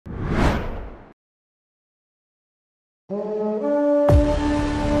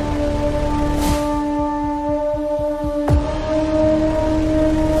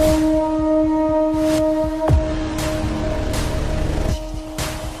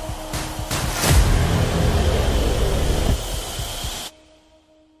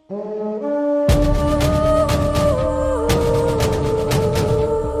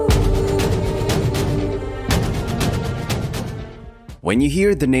When you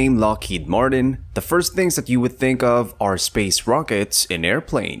hear the name Lockheed Martin, the first things that you would think of are space rockets and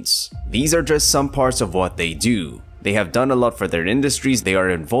airplanes. These are just some parts of what they do. They have done a lot for their industries they are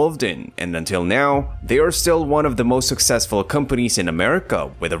involved in, and until now, they are still one of the most successful companies in America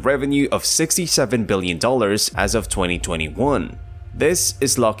with a revenue of $67 billion as of 2021. This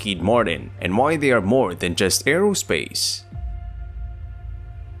is Lockheed Martin and why they are more than just aerospace.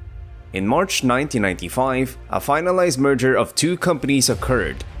 In March 1995, a finalized merger of two companies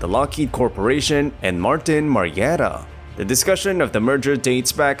occurred, the Lockheed Corporation and Martin Marietta. The discussion of the merger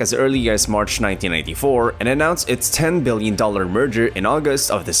dates back as early as March 1994 and announced its $10 billion merger in August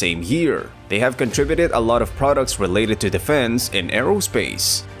of the same year. They have contributed a lot of products related to defense and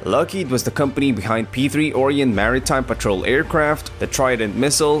aerospace. Lockheed was the company behind P-3 Orion maritime patrol aircraft, the Trident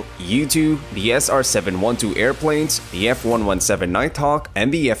missile, U-2, the SR-712 airplanes, the F-117 Nighthawk,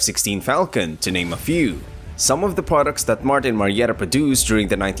 and the F-16 Falcon, to name a few. Some of the products that Martin Marietta produced during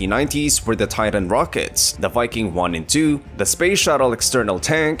the 1990s were the Titan rockets, the Viking 1 and 2, the Space Shuttle external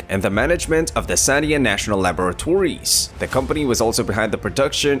tank, and the management of the Sandia National Laboratories. The company was also behind the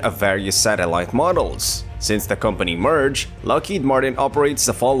production of various satellite models. Since the company merged, Lockheed Martin operates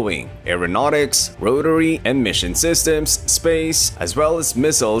the following: aeronautics, rotary and mission systems, space, as well as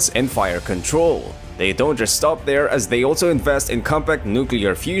missiles and fire control. They don't just stop there, as they also invest in compact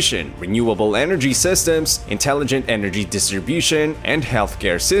nuclear fusion, renewable energy systems, intelligent energy distribution, and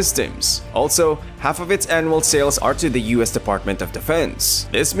healthcare systems. Also, half of its annual sales are to the US Department of Defense.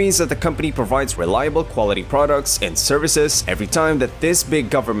 This means that the company provides reliable quality products and services every time that this big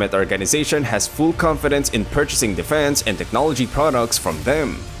government organization has full confidence in purchasing defense and technology products from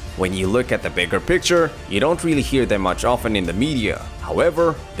them. When you look at the bigger picture, you don't really hear them much often in the media.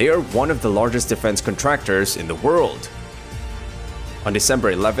 However, they are one of the largest defense contractors in the world. On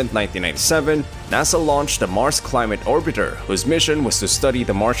December 11, 1997, NASA launched the Mars Climate Orbiter, whose mission was to study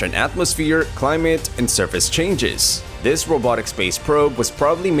the Martian atmosphere, climate, and surface changes. This robotic space probe was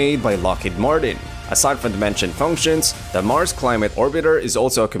probably made by Lockheed Martin. Aside from the mentioned functions, the Mars Climate Orbiter is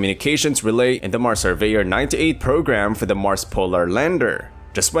also a communications relay in the Mars Surveyor 98 program for the Mars Polar Lander.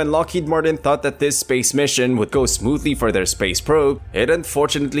 Just when Lockheed Martin thought that this space mission would go smoothly for their space probe, it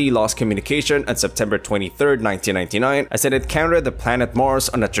unfortunately lost communication on September 23, 1999, as it encountered the planet Mars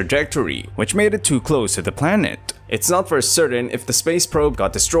on a trajectory, which made it too close to the planet. It's not for certain if the space probe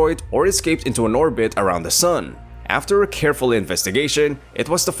got destroyed or escaped into an orbit around the sun. After a careful investigation, it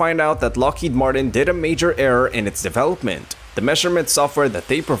was to find out that Lockheed Martin did a major error in its development. The measurement software that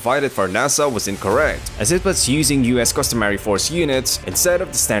they provided for NASA was incorrect, as it was using US customary force units instead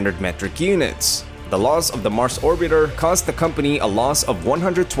of the standard metric units. The loss of the Mars orbiter caused the company a loss of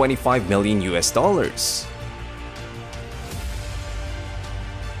 $125 million.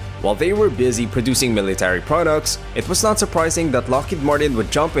 While they were busy producing military products, it was not surprising that Lockheed Martin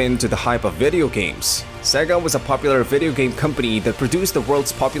would jump into the hype of video games. Sega was a popular video game company that produced the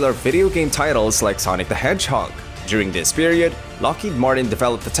world's popular video game titles like Sonic the Hedgehog. During this period, Lockheed Martin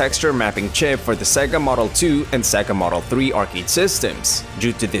developed the texture mapping chip for the Sega Model 2 and Sega Model 3 arcade systems.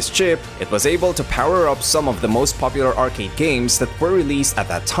 Due to this chip, it was able to power up some of the most popular arcade games that were released at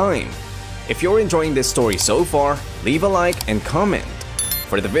that time. If you're enjoying this story so far, leave a like and comment.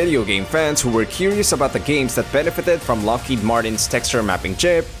 For the video game fans who were curious about the games that benefited from Lockheed Martin's texture mapping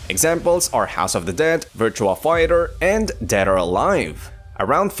chip, examples are House of the Dead, Virtua Fighter, and Dead or Alive.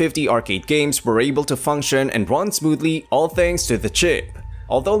 Around 50 arcade games were able to function and run smoothly, all thanks to the chip.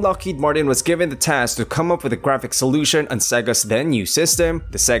 Although Lockheed Martin was given the task to come up with a graphic solution on Sega's then new system,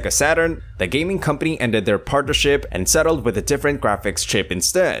 the Sega Saturn, the gaming company ended their partnership and settled with a different graphics chip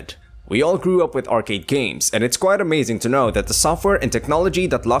instead. We all grew up with arcade games, and it's quite amazing to know that the software and technology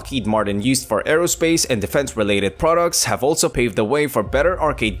that Lockheed Martin used for aerospace and defense-related products have also paved the way for better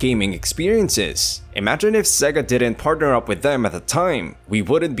arcade gaming experiences. Imagine if Sega didn't partner up with them at the time. We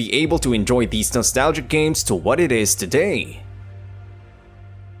wouldn't be able to enjoy these nostalgic games to what it is today.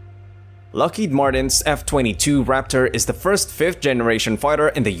 Lockheed Martin's F-22 Raptor is the first 5th-generation fighter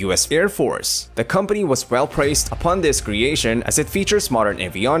in the US Air Force. The company was well praised upon this creation as it features modern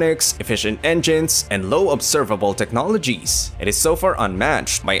avionics, efficient engines, and low observable technologies. It is so far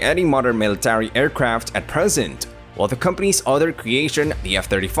unmatched by any modern military aircraft at present. while the company's other creation, the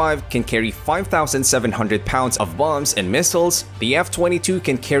F-35, can carry 5,700 pounds of bombs and missiles, the F-22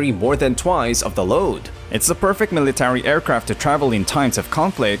 can carry more than twice of the load. It's the perfect military aircraft to travel in times of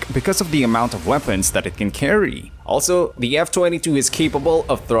conflict because of the amount of weapons that it can carry. Also, the F-22 is capable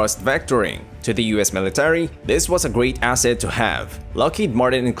of thrust vectoring. To the US military, this was a great asset to have. Lockheed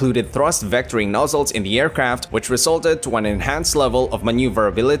Martin included thrust vectoring nozzles in the aircraft, which resulted to an enhanced level of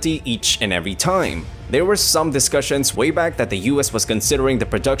maneuverability each and every time. There were some discussions way back that the US was considering the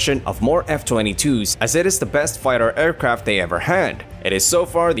production of more F-22s, as it is the best fighter aircraft they ever had. It is so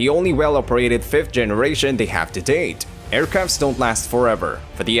far the only well-operated 5th generation they have to date. Aircrafts don't last forever.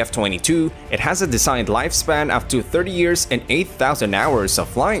 For the F-22, it has a designed lifespan up to 30 years and 8,000 hours of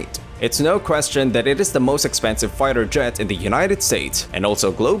flight. It's no question that it is the most expensive fighter jet in the United States and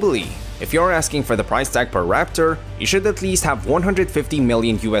also globally. If you're asking for the price tag per Raptor, you should at least have $150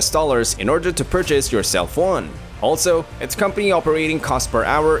 million in order to purchase yourself one. Also, its company operating cost per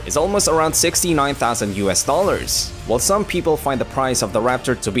hour is almost around $69,000. While some people find the price of the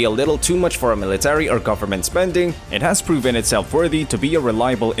Raptor to be a little too much for a military or government spending, it has proven itself worthy to be a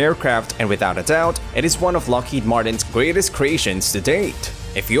reliable aircraft, and without a doubt, it is one of Lockheed Martin's greatest creations to date.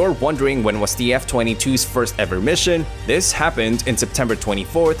 If you're wondering when was the F-22's first ever mission, this happened in September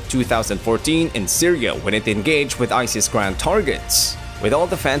 24, 2014 in Syria when it engaged with ISIS ground targets. With all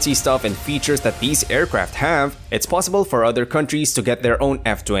the fancy stuff and features that these aircraft have, it's possible for other countries to get their own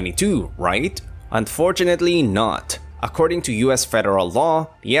F-22, right? Unfortunately not. According to US federal law,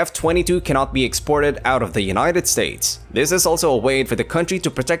 the F-22 cannot be exported out of the United States. This is also a way for the country to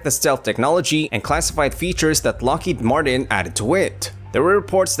protect the stealth technology and classified features that Lockheed Martin added to it. There were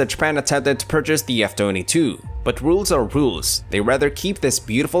reports that Japan attempted to purchase the F-22, but rules are rules. They rather keep this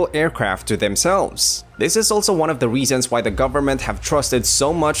beautiful aircraft to themselves. This is also one of the reasons why the government have trusted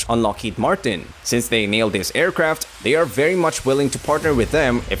so much on Lockheed Martin. Since they nailed this aircraft, they are very much willing to partner with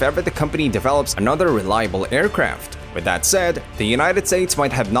them if ever the company develops another reliable aircraft. With that said, the United States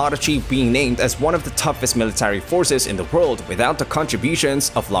might have not achieved being named as one of the toughest military forces in the world without the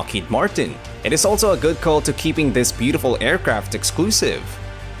contributions of Lockheed Martin. It is also a good call to keeping this beautiful aircraft exclusive.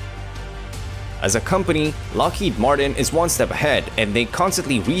 As a company, Lockheed Martin is one step ahead, and they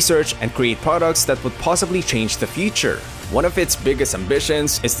constantly research and create products that would possibly change the future. One of its biggest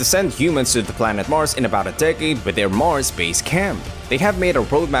ambitions is to send humans to the planet Mars in about a decade with their Mars base camp. They have made a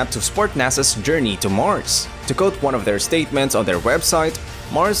roadmap to support NASA's journey to Mars. To quote one of their statements on their website,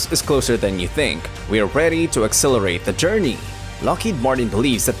 "Mars is closer than you think. We are ready to accelerate the journey." Lockheed Martin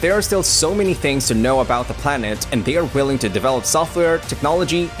believes that there are still so many things to know about the planet, and they are willing to develop software,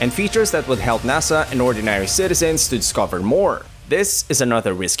 technology, and features that would help NASA and ordinary citizens to discover more. This is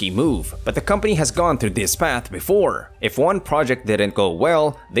another risky move, but the company has gone through this path before. If one project didn't go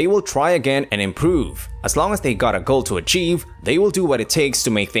well, they will try again and improve. As long as they got a goal to achieve, they will do what it takes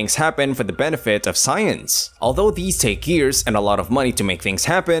to make things happen for the benefit of science. Although these take years and a lot of money to make things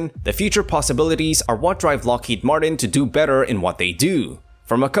happen, the future possibilities are what drive Lockheed Martin to do better in what they do.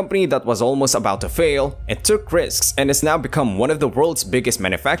 From a company that was almost about to fail, it took risks and has now become one of the world's biggest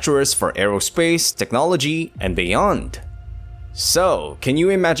manufacturers for aerospace, technology, and beyond. So, can you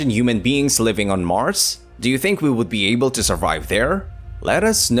imagine human beings living on Mars? Do you think we would be able to survive there? Let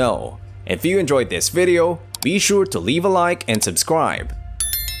us know. If you enjoyed this video, be sure to leave a like and subscribe.